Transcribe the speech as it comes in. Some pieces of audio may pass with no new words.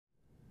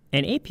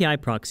An API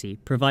proxy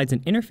provides an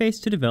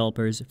interface to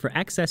developers for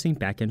accessing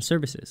backend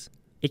services.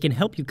 It can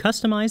help you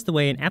customize the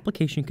way an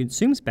application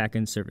consumes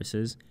backend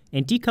services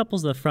and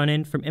decouples the front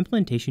end from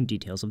implementation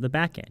details of the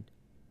backend.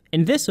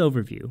 In this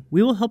overview,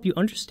 we will help you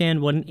understand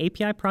what an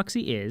API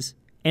proxy is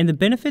and the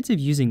benefits of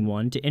using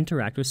one to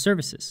interact with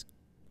services.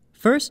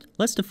 First,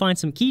 let's define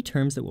some key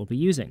terms that we'll be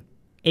using.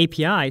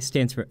 API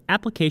stands for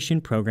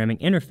Application Programming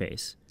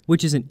Interface,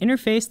 which is an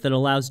interface that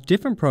allows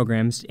different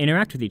programs to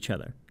interact with each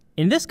other.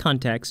 In this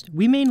context,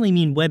 we mainly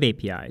mean web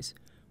APIs,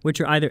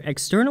 which are either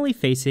externally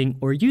facing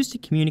or used to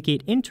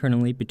communicate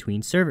internally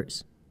between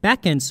servers.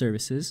 Backend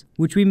services,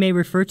 which we may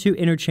refer to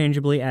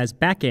interchangeably as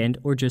backend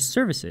or just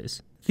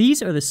services.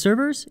 These are the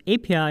servers,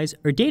 APIs,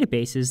 or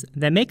databases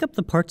that make up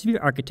the parts of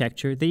your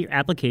architecture that your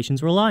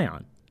applications rely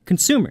on.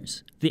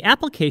 Consumers, the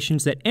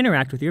applications that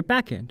interact with your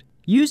backend.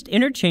 Used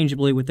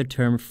interchangeably with the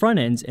term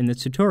frontends in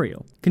this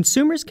tutorial.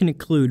 Consumers can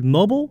include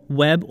mobile,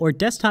 web, or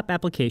desktop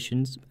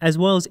applications, as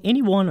well as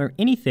anyone or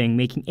anything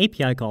making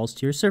API calls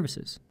to your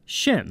services.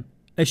 Shim.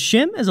 A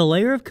shim is a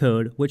layer of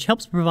code which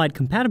helps provide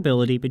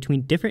compatibility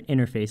between different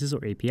interfaces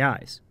or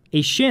APIs.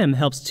 A shim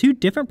helps two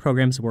different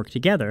programs work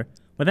together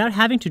without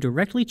having to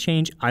directly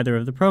change either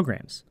of the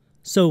programs.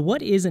 So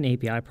what is an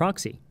API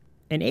proxy?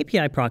 An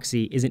API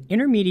proxy is an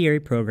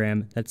intermediary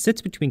program that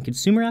sits between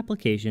consumer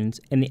applications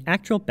and the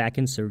actual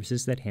backend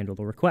services that handle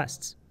the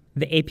requests.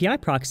 The API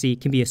proxy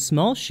can be a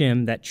small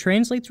shim that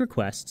translates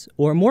requests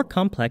or a more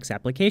complex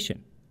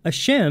application. A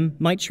shim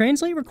might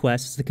translate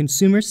requests the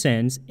consumer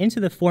sends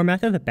into the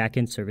format that the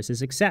backend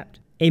services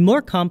accept. A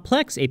more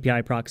complex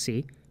API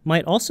proxy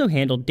might also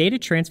handle data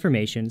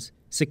transformations,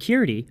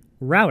 security,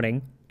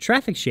 routing,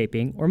 traffic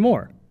shaping, or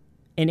more.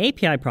 An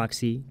API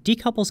proxy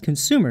decouples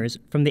consumers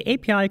from the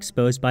API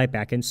exposed by a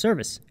backend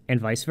service, and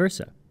vice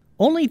versa.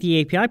 Only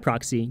the API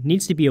proxy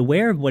needs to be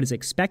aware of what is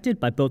expected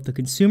by both the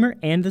consumer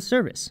and the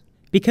service.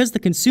 Because the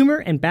consumer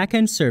and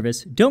backend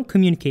service don't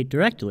communicate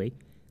directly,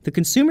 the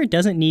consumer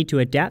doesn't need to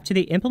adapt to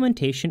the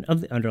implementation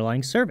of the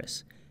underlying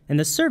service, and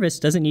the service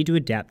doesn't need to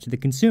adapt to the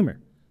consumer.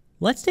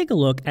 Let's take a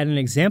look at an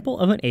example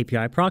of an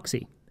API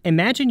proxy.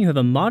 Imagine you have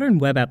a modern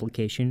web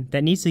application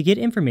that needs to get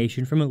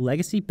information from a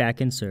legacy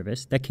backend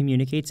service that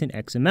communicates in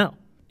XML.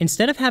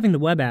 Instead of having the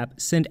web app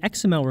send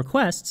XML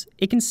requests,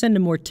 it can send a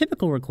more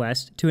typical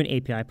request to an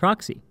API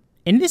proxy.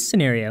 In this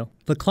scenario,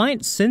 the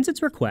client sends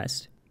its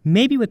request,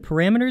 maybe with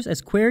parameters as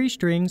query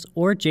strings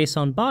or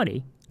JSON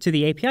body, to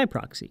the API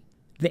proxy.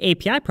 The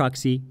API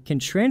proxy can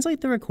translate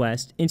the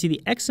request into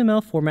the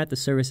XML format the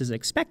service is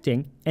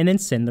expecting and then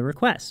send the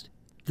request.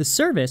 The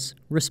service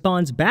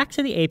responds back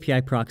to the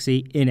API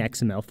proxy in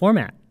XML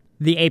format.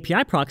 The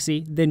API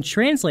proxy then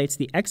translates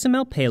the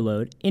XML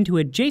payload into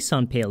a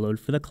JSON payload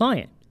for the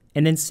client,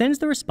 and then sends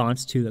the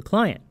response to the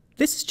client.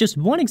 This is just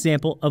one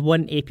example of what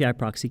an API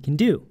proxy can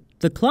do.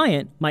 The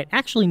client might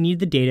actually need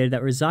the data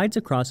that resides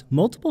across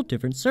multiple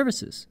different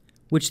services,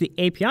 which the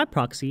API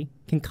proxy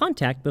can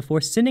contact before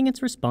sending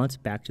its response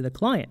back to the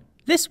client.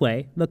 This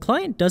way, the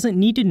client doesn't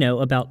need to know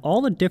about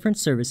all the different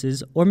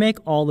services or make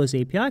all those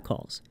API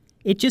calls.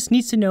 It just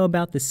needs to know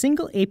about the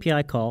single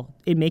API call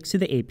it makes to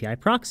the API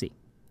proxy.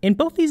 In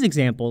both these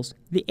examples,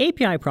 the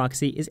API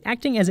proxy is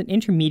acting as an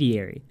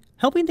intermediary,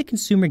 helping the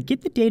consumer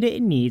get the data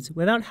it needs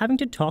without having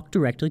to talk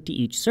directly to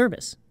each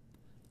service.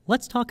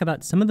 Let's talk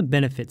about some of the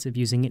benefits of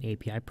using an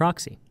API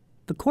proxy.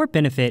 The core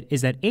benefit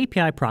is that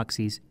API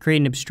proxies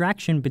create an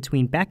abstraction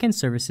between backend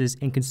services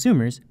and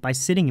consumers by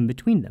sitting in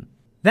between them.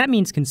 That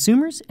means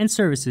consumers and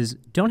services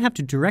don't have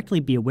to directly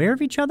be aware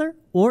of each other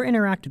or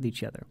interact with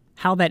each other.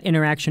 How that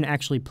interaction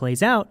actually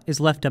plays out is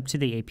left up to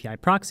the API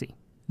proxy.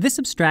 This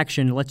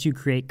abstraction lets you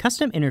create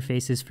custom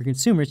interfaces for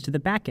consumers to the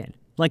backend.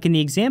 Like in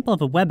the example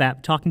of a web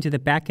app talking to the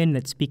backend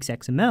that speaks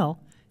XML,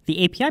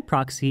 the API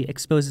proxy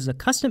exposes a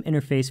custom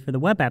interface for the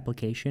web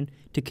application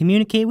to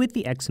communicate with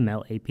the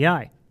XML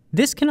API.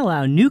 This can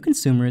allow new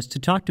consumers to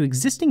talk to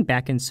existing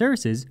backend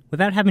services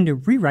without having to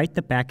rewrite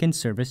the backend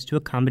service to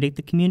accommodate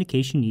the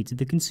communication needs of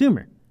the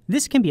consumer.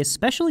 This can be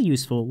especially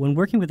useful when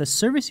working with a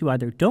service you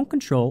either don't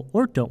control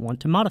or don't want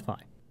to modify.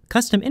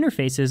 Custom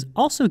interfaces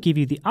also give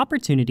you the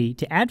opportunity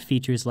to add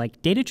features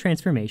like data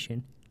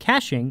transformation,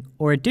 caching,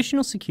 or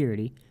additional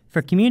security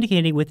for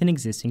communicating with an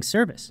existing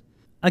service.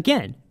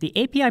 Again, the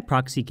API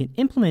proxy can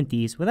implement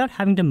these without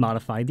having to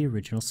modify the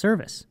original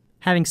service.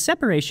 Having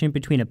separation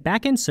between a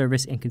backend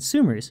service and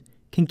consumers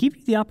can give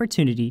you the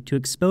opportunity to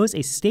expose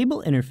a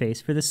stable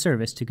interface for the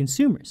service to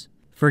consumers.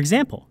 For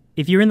example,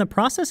 if you're in the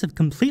process of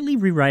completely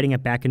rewriting a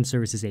backend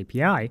services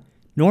API,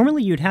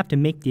 normally you'd have to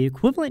make the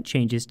equivalent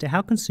changes to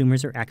how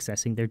consumers are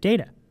accessing their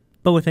data.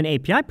 But with an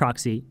API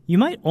proxy, you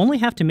might only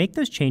have to make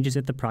those changes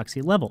at the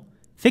proxy level,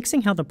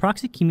 fixing how the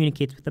proxy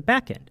communicates with the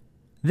backend.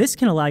 This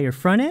can allow your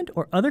frontend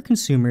or other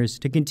consumers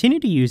to continue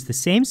to use the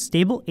same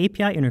stable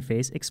API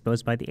interface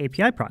exposed by the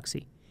API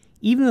proxy,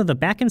 even though the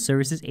backend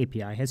services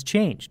API has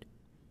changed.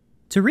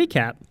 To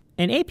recap,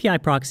 an API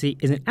proxy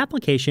is an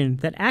application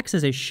that acts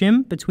as a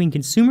shim between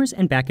consumers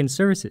and backend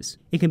services.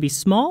 It can be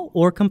small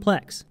or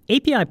complex.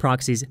 API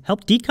proxies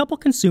help decouple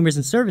consumers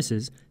and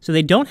services so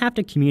they don't have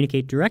to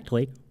communicate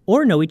directly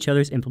or know each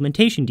other's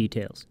implementation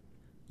details.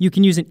 You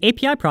can use an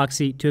API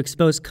proxy to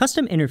expose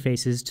custom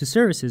interfaces to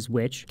services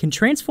which can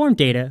transform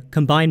data,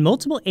 combine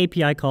multiple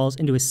API calls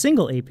into a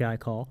single API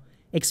call,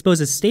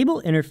 expose a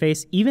stable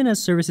interface even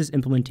as services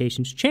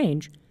implementations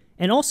change,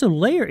 and also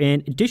layer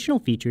in additional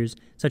features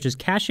such as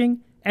caching,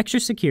 extra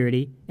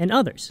security, and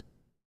others.